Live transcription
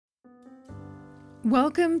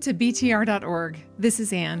Welcome to BTR.org. This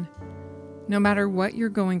is Anne. No matter what you're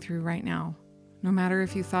going through right now, no matter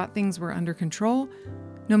if you thought things were under control,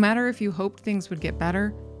 no matter if you hoped things would get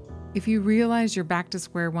better, if you realize you're back to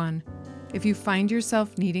square one, if you find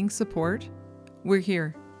yourself needing support, we're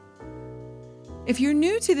here. If you're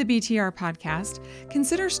new to the BTR podcast,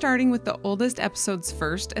 consider starting with the oldest episodes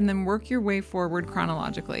first and then work your way forward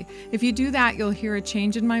chronologically. If you do that, you'll hear a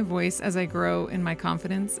change in my voice as I grow in my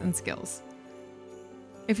confidence and skills.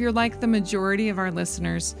 If you're like the majority of our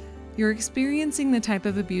listeners, you're experiencing the type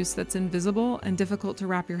of abuse that's invisible and difficult to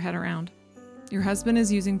wrap your head around. Your husband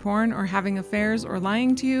is using porn or having affairs or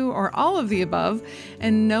lying to you or all of the above,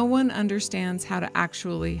 and no one understands how to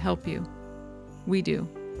actually help you. We do.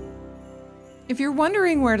 If you're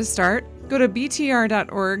wondering where to start, go to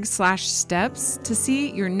btr.org/steps to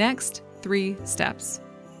see your next 3 steps.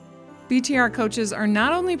 BTR coaches are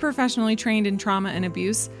not only professionally trained in trauma and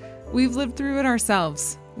abuse, we've lived through it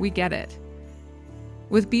ourselves. We get it.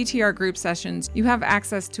 With BTR group sessions, you have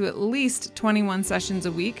access to at least 21 sessions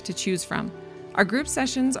a week to choose from. Our group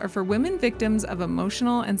sessions are for women victims of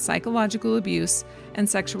emotional and psychological abuse and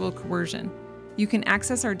sexual coercion. You can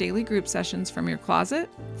access our daily group sessions from your closet,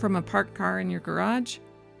 from a parked car in your garage.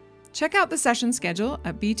 Check out the session schedule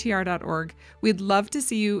at btr.org. We'd love to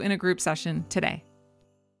see you in a group session today.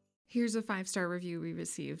 Here's a 5-star review we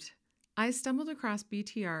received. I stumbled across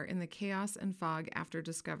BTR in the chaos and fog after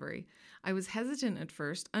discovery. I was hesitant at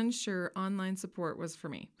first, unsure online support was for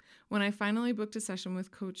me. When I finally booked a session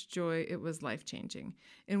with Coach Joy, it was life-changing.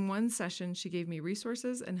 In one session, she gave me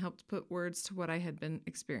resources and helped put words to what I had been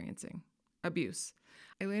experiencing. Abuse.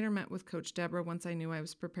 I later met with Coach Deborah once I knew I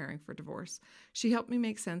was preparing for divorce. She helped me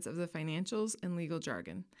make sense of the financials and legal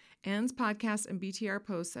jargon. Anne's podcast and BTR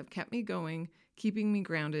posts have kept me going, keeping me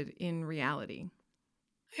grounded in reality.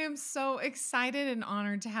 I am so excited and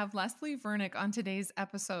honored to have Leslie Vernick on today's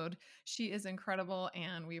episode. She is incredible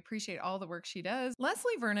and we appreciate all the work she does.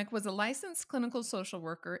 Leslie Vernick was a licensed clinical social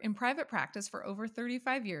worker in private practice for over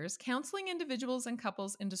 35 years, counseling individuals and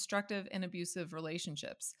couples in destructive and abusive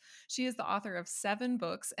relationships. She is the author of 7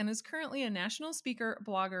 books and is currently a national speaker,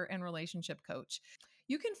 blogger, and relationship coach.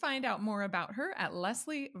 You can find out more about her at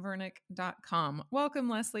leslievernick.com. Welcome,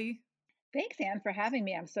 Leslie. Thanks, Anne, for having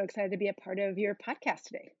me. I'm so excited to be a part of your podcast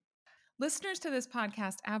today. Listeners to this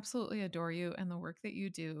podcast absolutely adore you and the work that you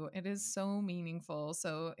do. It is so meaningful.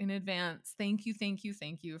 So in advance, thank you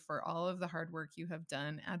for all of the hard work you have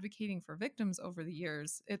done advocating for victims over the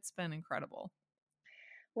years. It's been incredible.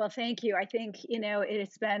 Well, thank you. I think,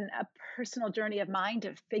 it's been a personal journey of mine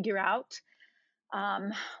to figure out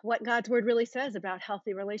what God's word really says about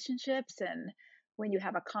healthy relationships and when you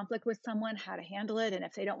have a conflict with someone, how to handle it. And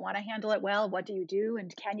if they don't want to handle it well, what do you do?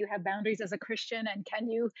 And can you have boundaries as a Christian? And can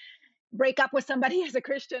you break up with somebody as a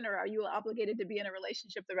Christian, or are you obligated to be in a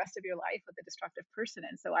relationship the rest of your life with a destructive person?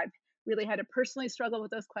 And so I've really had to personally struggle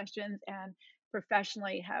with those questions and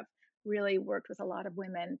professionally have really worked with a lot of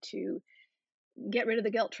women to get rid of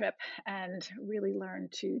the guilt trip and really learn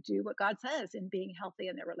to do what God says in being healthy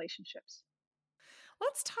in their relationships.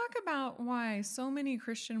 Let's talk about why so many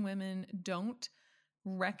Christian women don't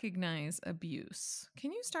recognize abuse.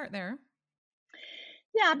 Can you start there?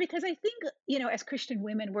 Yeah, because I think, as Christian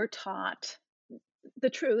women, we're taught the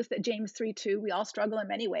truth that James 3:2, we all struggle in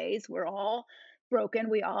many ways. We're all broken.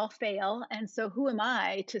 We all fail. And so, who am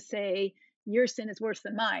I to say your sin is worse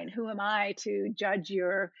than mine? Who am I to judge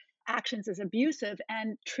your actions as abusive?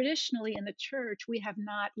 And traditionally in the church, we have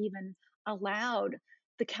not even allowed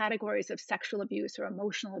the categories of sexual abuse or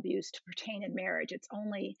emotional abuse to pertain in marriage. It's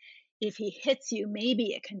only if he hits you, maybe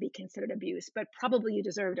it can be considered abuse, but probably you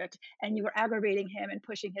deserved it and you were aggravating him and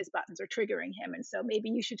pushing his buttons or triggering him. And so maybe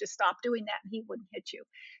you should just stop doing that and he wouldn't hit you.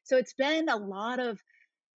 So it's been a lot of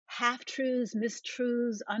half truths,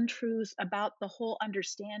 mistruths, untruths about the whole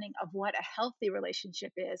understanding of what a healthy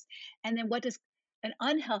relationship is. And then what does an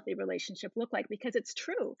unhealthy relationship look like? Because it's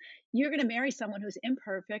true. You're going to marry someone who's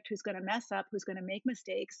imperfect, who's going to mess up, who's going to make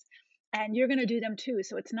mistakes, and you're going to do them too.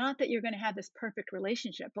 So it's not that you're going to have this perfect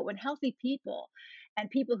relationship, but when healthy people and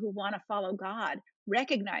people who want to follow God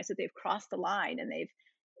recognize that they've crossed the line and they've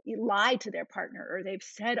lied to their partner or they've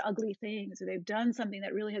said ugly things or they've done something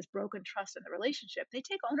that really has broken trust in the relationship, they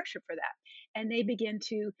take ownership for that and they begin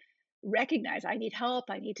to recognize, I need help,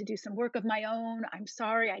 I need to do some work of my own, I'm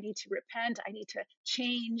sorry, I need to repent, I need to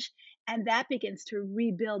change. And that begins to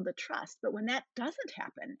rebuild the trust. But when that doesn't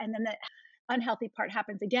happen, and then the unhealthy part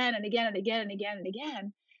happens again and again and again and again and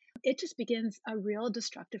again, it just begins a real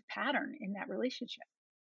destructive pattern in that relationship.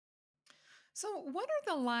 So, what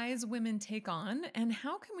are the lies women take on, and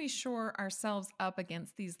how can we shore ourselves up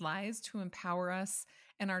against these lies to empower us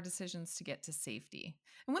and our decisions to get to safety.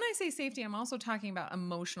 And when I say safety, I'm also talking about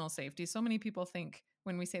emotional safety. So many people think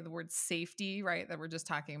when we say the word safety, right, that we're just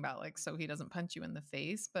talking about like so he doesn't punch you in the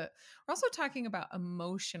face, but we're also talking about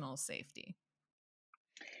emotional safety.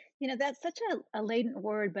 That's such a latent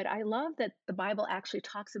word, but I love that the Bible actually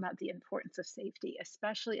talks about the importance of safety,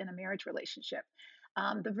 especially in a marriage relationship.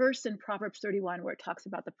 The verse in Proverbs 31, where it talks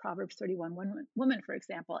about the Proverbs 31 woman, for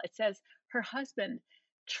example, it says, her husband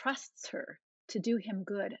trusts her to do him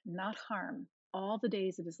good, not harm, all the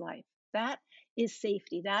days of his life. That is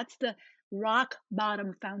safety. That's the rock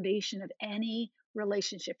bottom foundation of any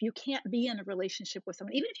relationship. You can't be in a relationship with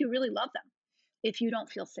someone, even if you really love them, if you don't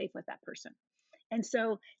feel safe with that person. And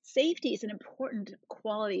so, safety is an important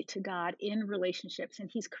quality to God in relationships, and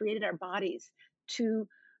He's created our bodies to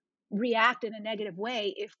react in a negative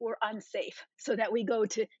way if we're unsafe, so that we go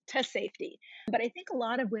to safety. But I think a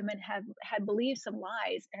lot of women have had believed some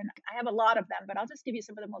lies, and I have a lot of them, but I'll just give you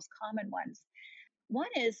some of the most common ones. One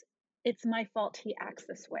is, it's my fault he acts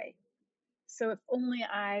this way. So if only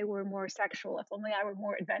I were more sexual, if only I were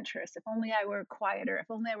more adventurous, if only I were quieter,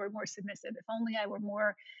 if only I were more submissive, if only I were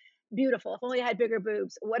more beautiful, if only I had bigger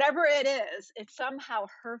boobs, whatever it is, it's somehow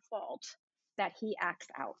her fault that he acts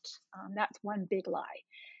out. That's one big lie.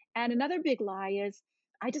 And another big lie is,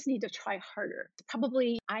 I just need to try harder.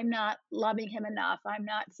 Probably I'm not loving him enough. I'm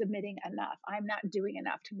not submitting enough. I'm not doing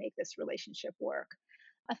enough to make this relationship work.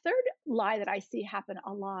 A third lie that I see happen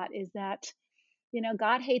a lot is that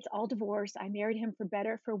God hates all divorce. I married him for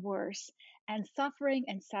better, for worse. And suffering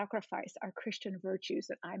and sacrifice are Christian virtues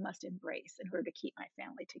that I must embrace in order to keep my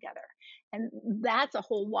family together. And that's a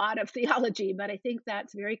whole lot of theology, but I think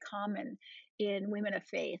that's very common in women of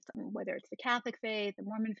faith, whether it's the Catholic faith, the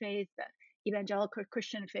Mormon faith, the evangelical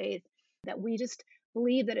Christian faith, that we just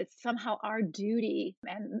believe that it's somehow our duty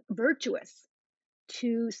and virtuous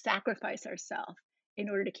to sacrifice ourselves in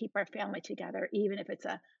order to keep our family together, even if it's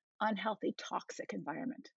a unhealthy, toxic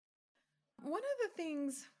environment. One of the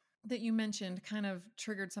things that you mentioned kind of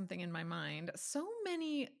triggered something in my mind. So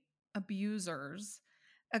many abusers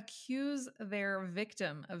accuse their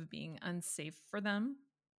victim of being unsafe for them.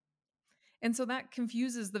 And so that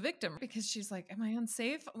confuses the victim because she's like, am I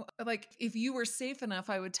unsafe? Like, if you were safe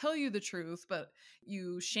enough, I would tell you the truth, but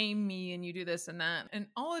you shame me and you do this and that. And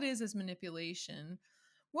all it is manipulation.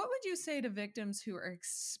 What would you say to victims who are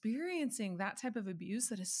experiencing that type of abuse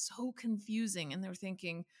that is so confusing and they're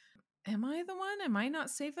thinking, am I the one? Am I not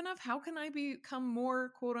safe enough? How can I become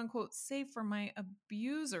more quote unquote safe for my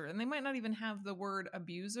abuser? And they might not even have the word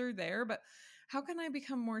abuser there, but how can I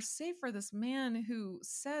become more safe for this man who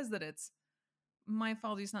says that it's my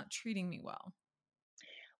fault he's not treating me well?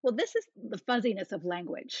 Well, this is the fuzziness of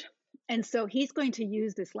language. And so he's going to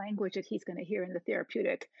use this language that he's going to hear in the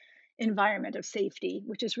therapeutic environment of safety,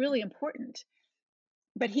 which is really important,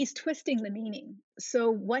 but he's twisting the meaning. So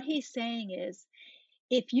what he's saying is,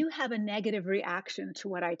 if you have a negative reaction to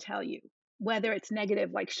what I tell you, whether it's negative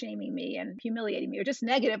like shaming me and humiliating me, or just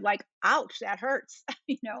negative like, ouch, that hurts,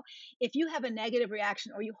 if you have a negative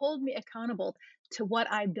reaction or you hold me accountable to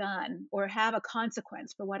what I've done or have a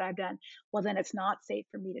consequence for what I've done, well, then it's not safe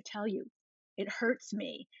for me to tell you. It hurts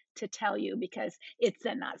me to tell you because it's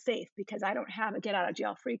then not safe because I don't have a get out of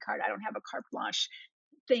jail free card. I don't have a carte blanche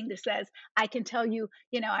thing that says I can tell you,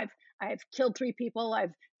 I've killed 3 people,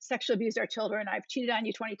 I've sexually abused our children, I've cheated on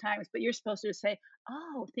you 20 times, but you're supposed to just say,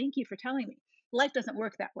 "Oh, thank you for telling me." Life doesn't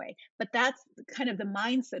work that way. But that's kind of the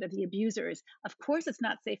mindset of the abusers. Of course, it's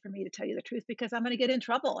not safe for me to tell you the truth because I'm going to get in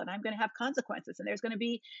trouble and I'm going to have consequences and there's going to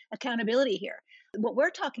be accountability here. What we're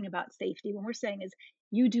talking about safety when we're saying is,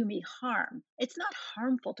 you do me harm. It's not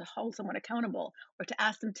harmful to hold someone accountable or to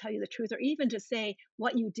ask them to tell you the truth or even to say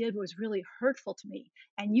what you did was really hurtful to me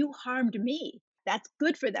and you harmed me. That's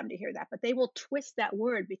good for them to hear that, but they will twist that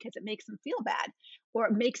word because it makes them feel bad or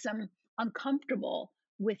it makes them uncomfortable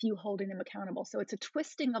with you holding them accountable. So it's a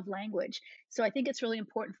twisting of language. So I think it's really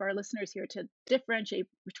important for our listeners here to differentiate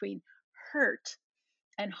between hurt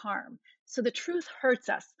and harm. So the truth hurts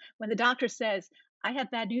us. When the doctor says, I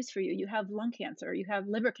have bad news for you, you have lung cancer, you have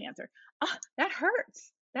liver cancer. Ah, that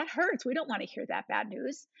hurts. That hurts. We don't want to hear that bad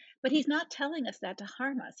news. But he's not telling us that to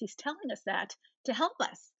harm us. He's telling us that to help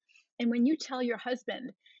us. And when you tell your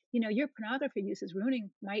husband, your pornography use is ruining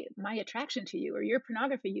my attraction to you, or your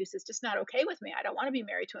pornography use is just not okay with me. I don't want to be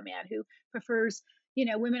married to a man who prefers,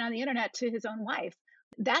 women on the internet to his own wife.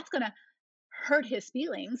 That's going to hurt his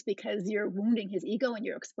feelings because you're wounding his ego and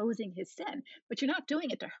you're exposing his sin, but you're not doing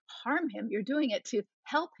it to harm him. You're doing it to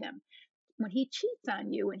help him. When he cheats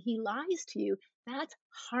on you and he lies to you, that's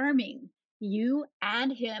harming you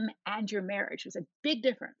and him and your marriage. There's a big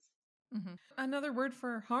difference. Another word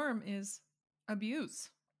for harm is abuse.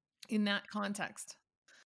 in that context.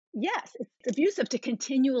 Yes, it's abusive to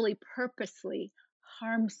continually purposely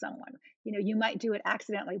harm someone. You might do it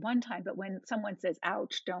accidentally one time, but when someone says,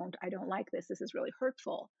 ouch, don't, I don't like this is really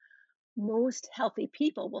hurtful, most healthy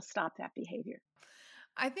people will stop that behavior.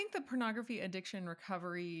 I think the pornography addiction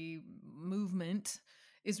recovery movement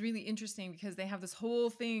is really interesting because they have this whole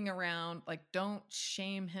thing around like, don't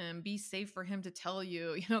shame him, be safe for him to tell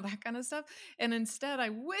you, that kind of stuff. And instead, I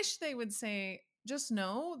wish they would say, just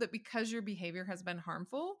know that because your behavior has been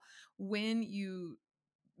harmful, when you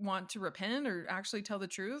want to repent or actually tell the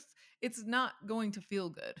truth, it's not going to feel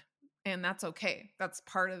good. And that's okay. That's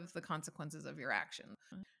part of the consequences of your action.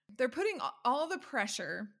 They're putting all the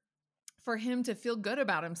pressure for him to feel good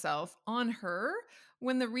about himself on her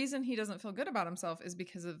when the reason he doesn't feel good about himself is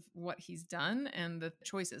because of what he's done and the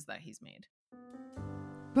choices that he's made.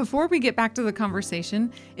 Before we get back to the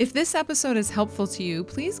conversation, if this episode is helpful to you,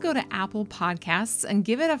 please go to Apple Podcasts and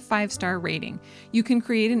give it a 5-star rating. You can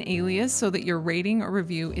create an alias so that your rating or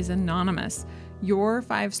review is anonymous. Your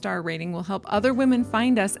 5-star rating will help other women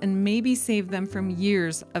find us and maybe save them from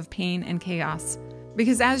years of pain and chaos.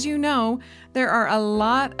 Because as you know, there are a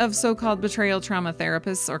lot of so-called betrayal trauma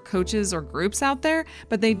therapists or coaches or groups out there,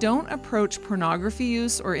 but they don't approach pornography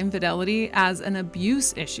use or infidelity as an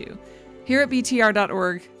abuse issue. Here at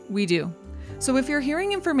BTR.org, we do. So if you're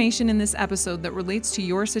hearing information in this episode that relates to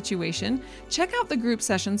your situation, check out the group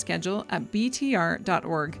session schedule at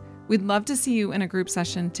BTR.org. We'd love to see you in a group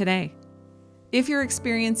session today. If you're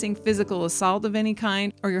experiencing physical assault of any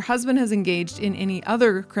kind, or your husband has engaged in any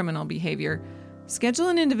other criminal behavior, schedule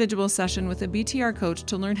an individual session with a BTR coach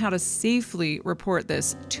to learn how to safely report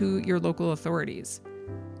this to your local authorities.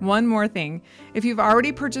 One more thing, if you've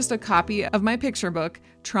already purchased a copy of my picture book,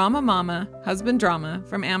 Trauma Mama, Husband Drama,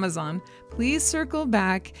 from Amazon, please circle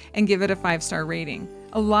back and give it a 5-star rating.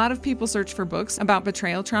 A lot of people search for books about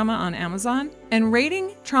betrayal trauma on Amazon, and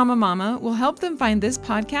rating Trauma Mama will help them find this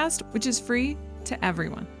podcast, which is free to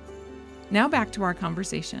everyone. Now back to our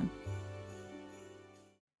conversation.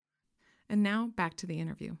 And now back to the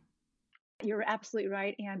interview. You're absolutely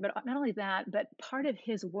right, Anne. But not only that, but part of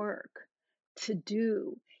his work to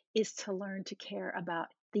do is to learn to care about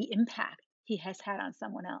the impact he has had on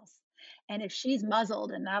someone else. And if she's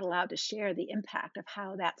muzzled and not allowed to share the impact of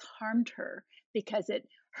how that's harmed her because it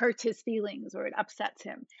hurts his feelings or it upsets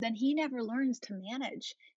him, then he never learns to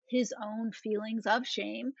manage his own feelings of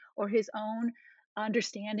shame or his own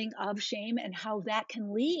understanding of shame and how that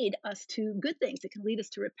can lead us to good things. It can lead us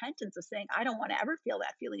to repentance of saying, I don't want to ever feel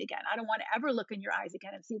that feeling again. I don't want to ever look in your eyes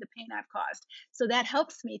again and see the pain I've caused. So that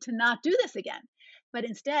helps me to not do this again. But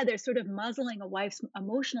instead, they're sort of muzzling a wife's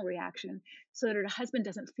emotional reaction so that her husband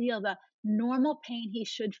doesn't feel the normal pain he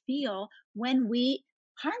should feel when we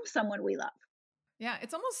harm someone we love. Yeah,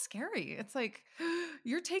 it's almost scary. It's like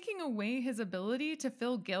you're taking away his ability to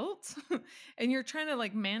feel guilt and you're trying to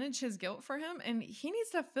like manage his guilt for him. And he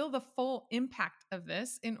needs to feel the full impact of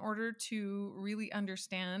this in order to really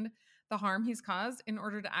understand the harm he's caused, in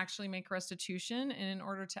order to actually make restitution, and in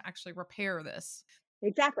order to actually repair this.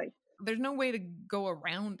 Exactly. There's no way to go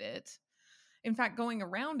around it. In fact, going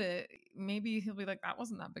around it, maybe he'll be like, that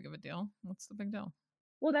wasn't that big of a deal. What's the big deal?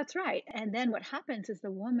 Well, that's right. And then what happens is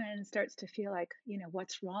the woman starts to feel like,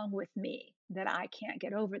 what's wrong with me that I can't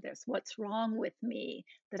get over this? What's wrong with me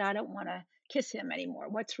that I don't want to kiss him anymore?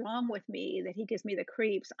 What's wrong with me that he gives me the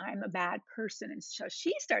creeps? I'm a bad person. And so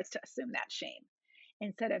she starts to assume that shame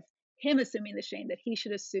instead of him assuming the shame that he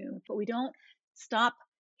should assume. But we don't stop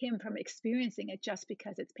him from experiencing it just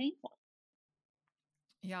because it's painful.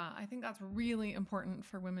 Yeah, I think that's really important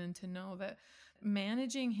for women to know, that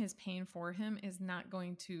managing his pain for him is not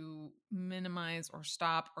going to minimize or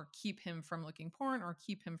stop or keep him from looking porn or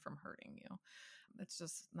keep him from hurting you. It's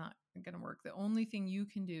just not going to work. The only thing you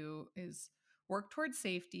can do is work towards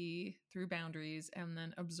safety through boundaries and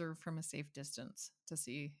then observe from a safe distance to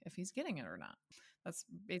see if he's getting it or not. That's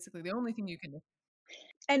basically the only thing you can do.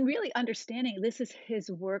 And really understanding this is his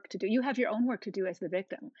work to do. You have your own work to do as the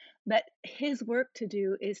victim, but his work to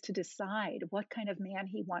do is to decide what kind of man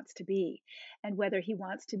he wants to be and whether he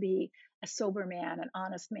wants to be a sober man, an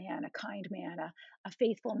honest man, a kind man, a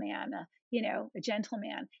faithful man, a gentle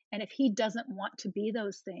man. And if he doesn't want to be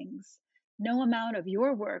those things, no amount of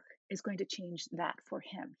your work is going to change that for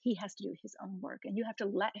him. He has to do his own work, and you have to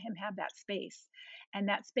let him have that space. And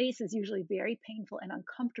that space is usually very painful and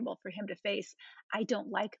uncomfortable for him to face. I don't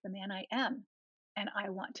like the man I am, and I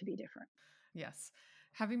want to be different. Yes.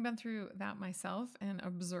 Having been through that myself and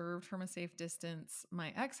observed from a safe distance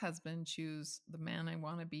my ex-husband choose the man I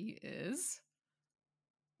want to be is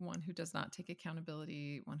one who does not take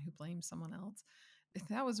accountability, one who blames someone else.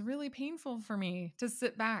 That was really painful for me to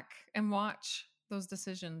sit back and watch those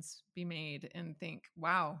decisions be made and think,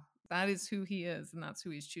 wow, that is who he is and that's who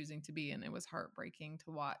he's choosing to be. And it was heartbreaking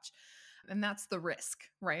to watch. And that's the risk,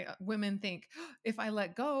 right? Women think, if I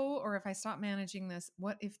let go or if I stop managing this,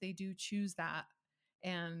 what if they do choose that?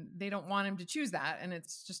 And they don't want him to choose that. And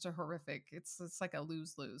it's just a horrific, it's like a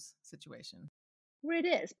lose lose situation. Where it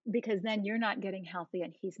is, because then you're not getting healthy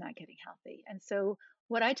and he's not getting healthy. And so,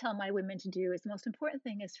 what I tell my women to do is the most important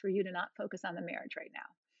thing is for you to not focus on the marriage right now,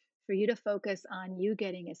 for you to focus on you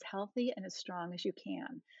getting as healthy and as strong as you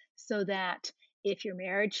can so that if your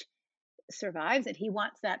marriage survives and he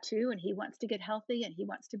wants that too and he wants to get healthy and he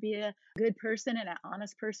wants to be a good person and an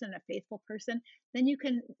honest person and a faithful person, then you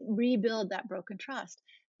can rebuild that broken trust.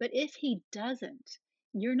 But if he doesn't,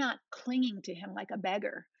 you're not clinging to him like a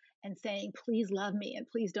beggar and saying, please love me and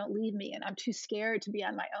please don't leave me and I'm too scared to be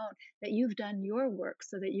on my own. That you've done your work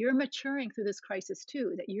so that you're maturing through this crisis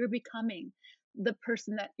too, that you're becoming the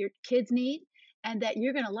person that your kids need and that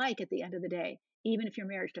you're going to like at the end of the day, even if your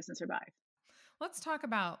marriage doesn't survive. Let's talk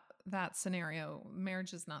about that scenario.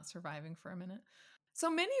 Marriage is not surviving for a minute. So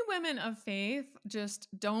many women of faith just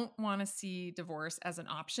don't want to see divorce as an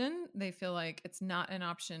option. They feel like it's not an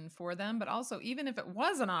option for them, but also, even if it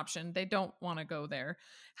was an option, they don't want to go there.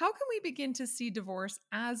 How can we begin to see divorce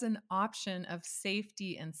as an option of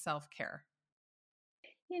safety and self care?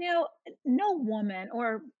 You know, no woman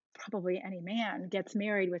or probably any man gets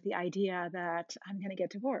married with the idea that I'm going to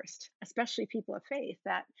get divorced, especially people of faith,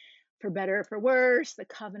 that for better or for worse, the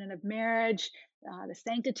covenant of marriage, the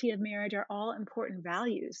sanctity of marriage are all important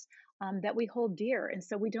values that we hold dear. And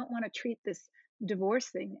so we don't want to treat this divorce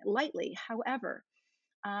thing lightly. However,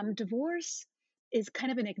 divorce is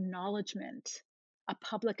kind of an acknowledgement, a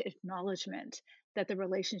public acknowledgement that the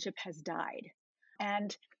relationship has died.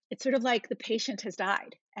 And it's sort of like the patient has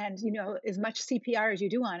died. And, as much CPR as you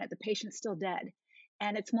do on it, the patient's still dead.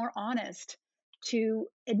 And it's more honest to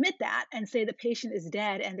admit that and say the patient is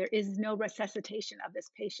dead and there is no resuscitation of this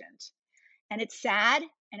patient. And it's sad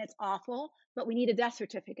and it's awful, but we need a death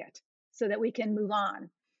certificate so that we can move on.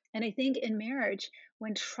 And I think in marriage,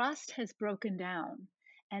 when trust has broken down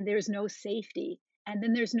and there's no safety, and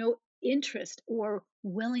then there's no interest or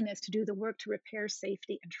willingness to do the work to repair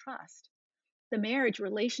safety and trust, the marriage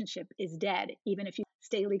relationship is dead, even if you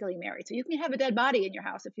stay legally married. So you can have a dead body in your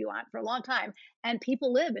house if you want for a long time. And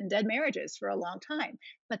people live in dead marriages for a long time,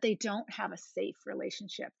 but they don't have a safe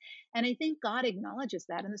relationship. And I think God acknowledges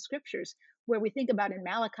that in the scriptures, where we think about in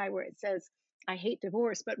Malachi, where it says, I hate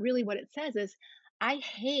divorce. But really, what it says is, I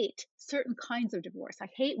hate certain kinds of divorce. I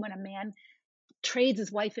hate when a man trades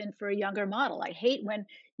his wife in for a younger model. I hate when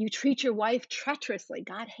you treat your wife treacherously.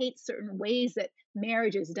 God hates certain ways that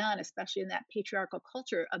marriage is done, especially in that patriarchal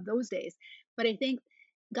culture of those days. But I think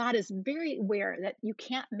God is very aware that you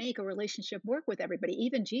can't make a relationship work with everybody.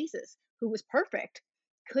 Even Jesus, who was perfect,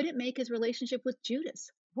 couldn't make his relationship with Judas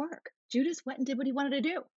work. Judas went and did what he wanted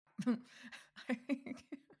to do.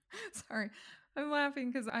 Sorry, I'm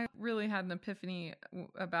laughing because I really had an epiphany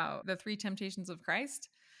about the three temptations of Christ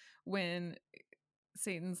when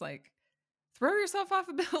Satan's like, throw yourself off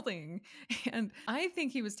a building. And I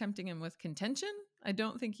think he was tempting him with contention. I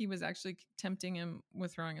don't think he was actually tempting him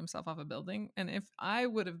with throwing himself off a building. And if I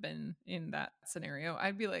would have been in that scenario,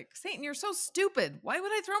 I'd be like, Satan, you're so stupid. Why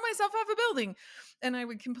would I throw myself off a building? And I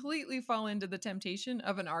would completely fall into the temptation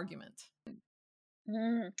of an argument.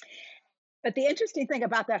 Mm. But the interesting thing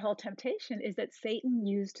about that whole temptation is that Satan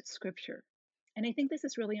used scripture. And I think this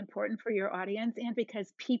is really important for your audience, and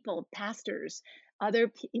because people, pastors,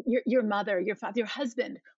 your mother, your father, your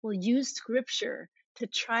husband will use scripture to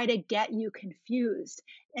try to get you confused.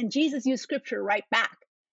 And Jesus used scripture right back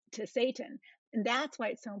to Satan. And that's why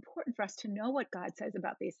it's so important for us to know what God says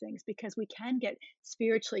about these things, because we can get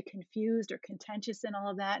spiritually confused or contentious in all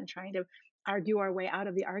of that and trying to argue our way out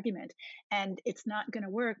of the argument. And it's not going to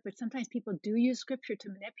work. But sometimes people do use scripture to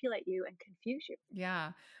manipulate you and confuse you.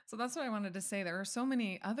 Yeah. So that's what I wanted to say. There are so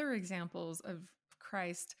many other examples of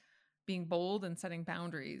Christ being bold and setting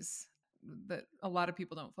boundaries that a lot of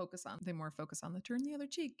people don't focus on. They more focus on the turn the other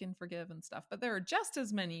cheek and forgive and stuff. But there are just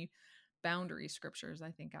as many boundary scriptures,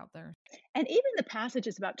 I think, out there. And even the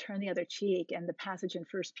passages about turn the other cheek, and the passage in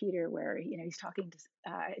First Peter where he's talking to,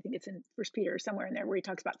 I think it's in First Peter or somewhere in there, where he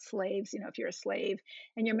talks about slaves. If you're a slave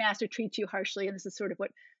and your master treats you harshly, and this is sort of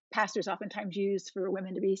what pastors oftentimes use for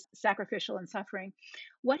women to be sacrificial and suffering.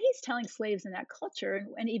 What he's telling slaves in that culture,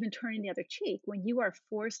 and even turning the other cheek, when you are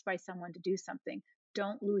forced by someone to do something,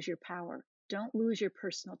 don't lose your power. Don't lose your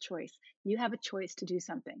personal choice. You have a choice to do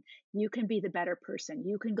something. You can be the better person.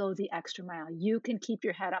 You can go the extra mile. You can keep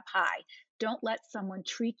your head up high. Don't let someone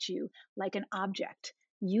treat you like an object.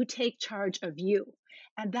 You take charge of you.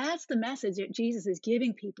 And that's the message that Jesus is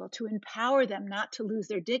giving people, to empower them not to lose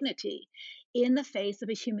their dignity in the face of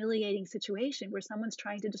a humiliating situation where someone's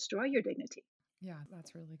trying to destroy your dignity. Yeah,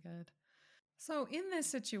 that's really good. So, in this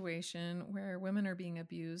situation where women are being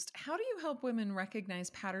abused, how do you help women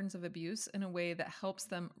recognize patterns of abuse in a way that helps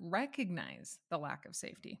them recognize the lack of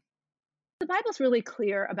safety? The Bible's really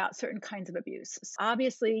clear about certain kinds of abuse.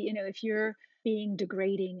 Obviously, if you're being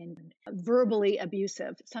degrading and verbally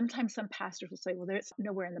abusive, sometimes some pastors will say, well, there's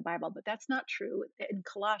nowhere in the Bible, but that's not true. In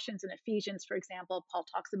Colossians and Ephesians, for example, Paul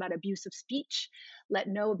talks about abusive speech. Let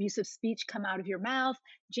no abusive speech come out of your mouth.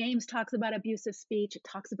 James talks about abusive speech. It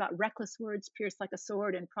talks about reckless words pierced like a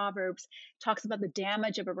sword in Proverbs. It talks about the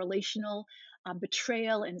damage of a relational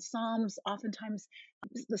betrayal in Psalms. Oftentimes,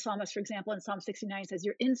 the psalmist, for example, in Psalm 69 says,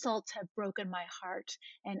 your insults have broken my heart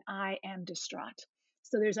and I am distraught.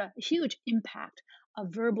 So there's a huge impact of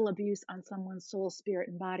verbal abuse on someone's soul, spirit,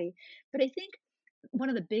 and body. But I think one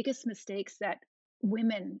of the biggest mistakes that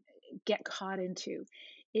women get caught into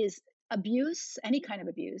is abuse, any kind of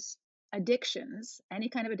abuse, addictions, any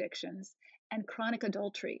kind of addictions, and chronic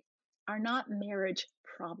adultery are not marriage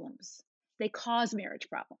problems. They cause marriage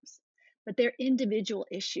problems, but they're individual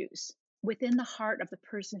issues within the heart of the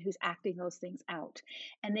person who's acting those things out.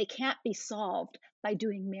 And they can't be solved by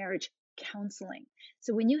doing marriage counseling.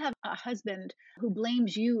 So when you have a husband who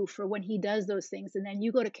blames you for when he does those things, and then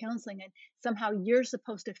you go to counseling and somehow you're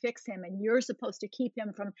supposed to fix him and you're supposed to keep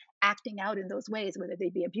him from acting out in those ways, whether they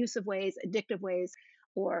be abusive ways, addictive ways,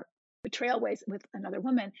 or betrayal ways with another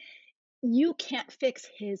woman, you can't fix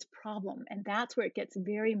his problem. And that's where it gets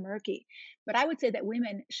very murky. But I would say that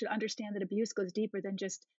women should understand that abuse goes deeper than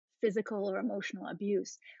just physical or emotional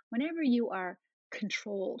abuse. Whenever you are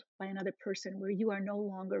controlled by another person, where you are no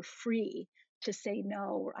longer free to say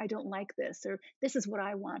no, or I don't like this, or this is what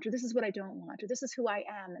I want, or this is what I don't want, or this is who I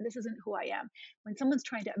am, and this isn't who I am. When someone's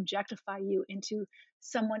trying to objectify you into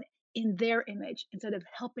someone in their image instead of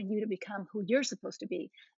helping you to become who you're supposed to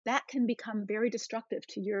be, that can become very destructive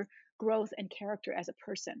to your growth and character as a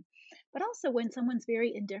person. But also when someone's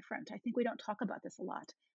very indifferent, I think we don't talk about this a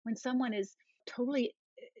lot. When someone is totally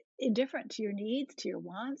indifferent to your needs, to your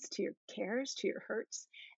wants, to your cares, to your hurts,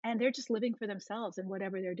 and they're just living for themselves and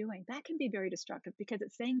whatever they're doing, that can be very destructive because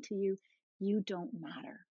it's saying to you, you don't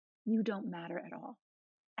matter. You don't matter at all.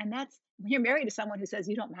 And that's when you're married to someone who says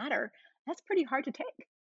you don't matter, that's pretty hard to take.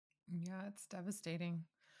 Yeah, it's devastating.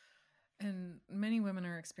 And many women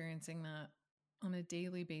are experiencing that on a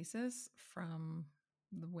daily basis from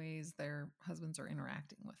the ways their husbands are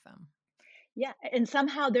interacting with them. Yeah, and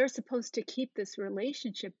somehow they're supposed to keep this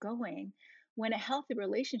relationship going when a healthy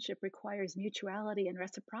relationship requires mutuality and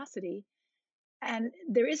reciprocity. And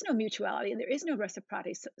there is no mutuality and there is no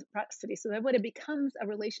reciprocity. So that when it becomes a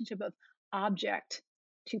relationship of object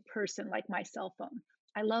to person, like my cell phone.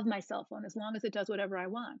 I love my cell phone as long as it does whatever I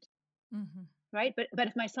want, Mm-hmm. right? But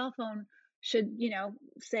if my cell phone should,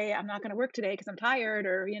 say I'm not going to work today because I'm tired,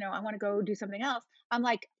 or I want to go do something else, I'm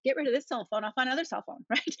like, get rid of this cell phone. I'll find another cell phone,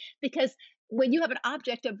 right? Because when you have an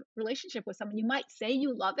object of relationship with someone, you might say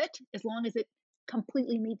you love it as long as it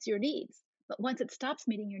completely meets your needs. But once it stops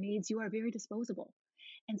meeting your needs, you are very disposable.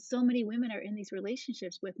 And so many women are in these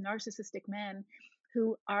relationships with narcissistic men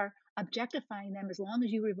who are objectifying them as long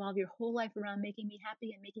as you revolve your whole life around making me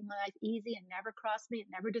happy and making my life easy and never cross me and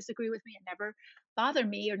never disagree with me and never bother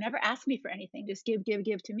me or never ask me for anything. Just give, give,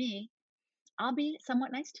 give to me. I'll be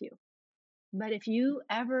somewhat nice to you. But if you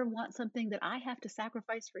ever want something that I have to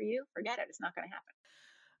sacrifice for you, forget it. It's not going to happen.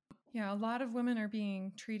 Yeah, a lot of women are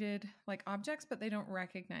being treated like objects, but they don't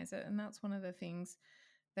recognize it. And that's one of the things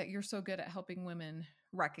that you're so good at helping women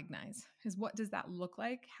recognize is, what does that look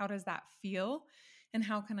like? How does that feel? And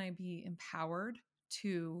how can I be empowered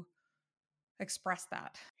to express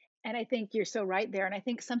that? And I think you're so right there. And I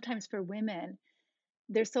think sometimes for women,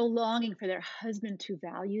 they're so longing for their husband to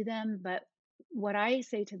value them. But what I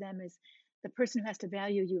say to them is, the person who has to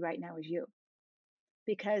value you right now is you.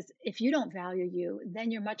 Because if you don't value you, then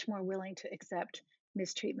you're much more willing to accept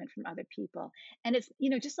mistreatment from other people. And it's,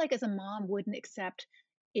 just like as a mom wouldn't accept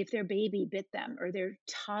if their baby bit them or their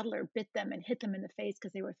toddler bit them and hit them in the face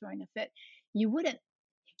because they were throwing a fit, you wouldn't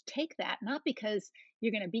take that, not because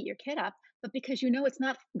you're going to beat your kid up, but because it's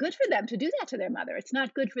not good for them to do that to their mother. It's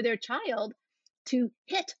not good for their child to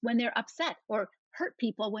hit when they're upset or hurt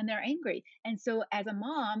people when they're angry. And so as a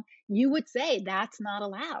mom, you would say that's not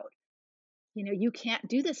allowed. you can't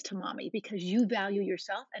do this to mommy because you value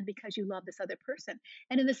yourself and because you love this other person.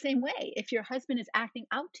 And in the same way, if your husband is acting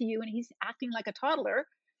out to you and he's acting like a toddler,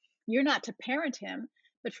 you're not to parent him,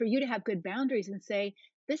 but for you to have good boundaries and say,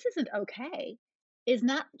 this isn't okay, is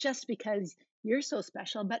not just because you're so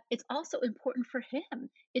special, but it's also important for him.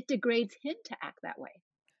 It degrades him to act that way.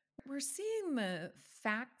 We're seeing the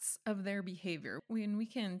facts of their behavior. When we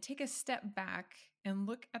can take a step back and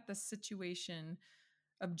look at the situation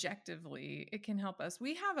objectively, it can help us.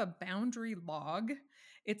 We have a boundary log.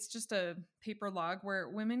 It's just a paper log where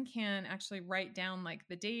women can actually write down like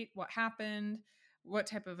the date, what happened, what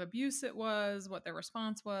type of abuse it was, what their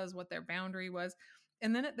response was, what their boundary was.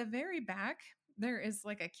 And then at the very back, there is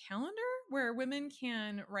like a calendar where women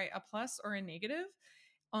can write a plus or a negative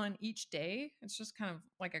on each day. It's just kind of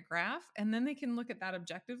like a graph. And then they can look at that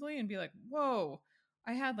objectively and be like, whoa,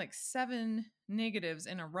 I had like 7 negatives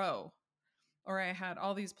in a row, or I had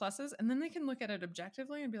all these pluses. And then they can look at it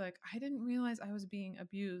objectively and be like, I didn't realize I was being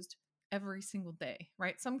abused every single day,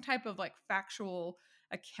 right? Some type of like factual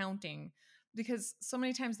accounting, because so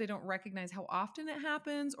many times they don't recognize how often it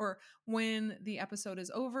happens, or when the episode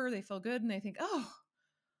is over, they feel good and they think, oh,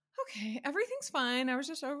 okay, everything's fine. I was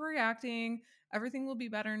just overreacting. Everything will be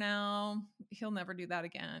better now. He'll never do that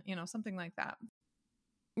again. Something like that.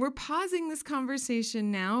 We're pausing this conversation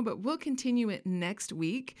now, but we'll continue it next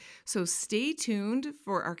week. So stay tuned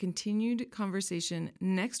for our continued conversation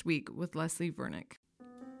next week with Leslie Vernick.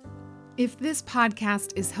 If this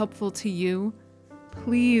podcast is helpful to you,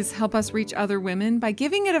 please help us reach other women by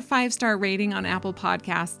giving it a 5-star rating on Apple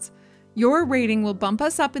Podcasts. Your rating will bump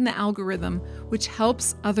us up in the algorithm, which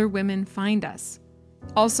helps other women find us.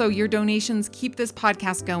 Also, your donations keep this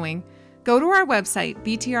podcast going. Go to our website,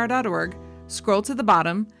 btr.org, scroll to the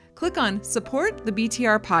bottom, click on Support the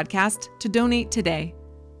BTR Podcast to donate today.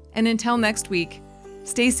 And until next week,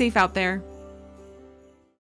 stay safe out there.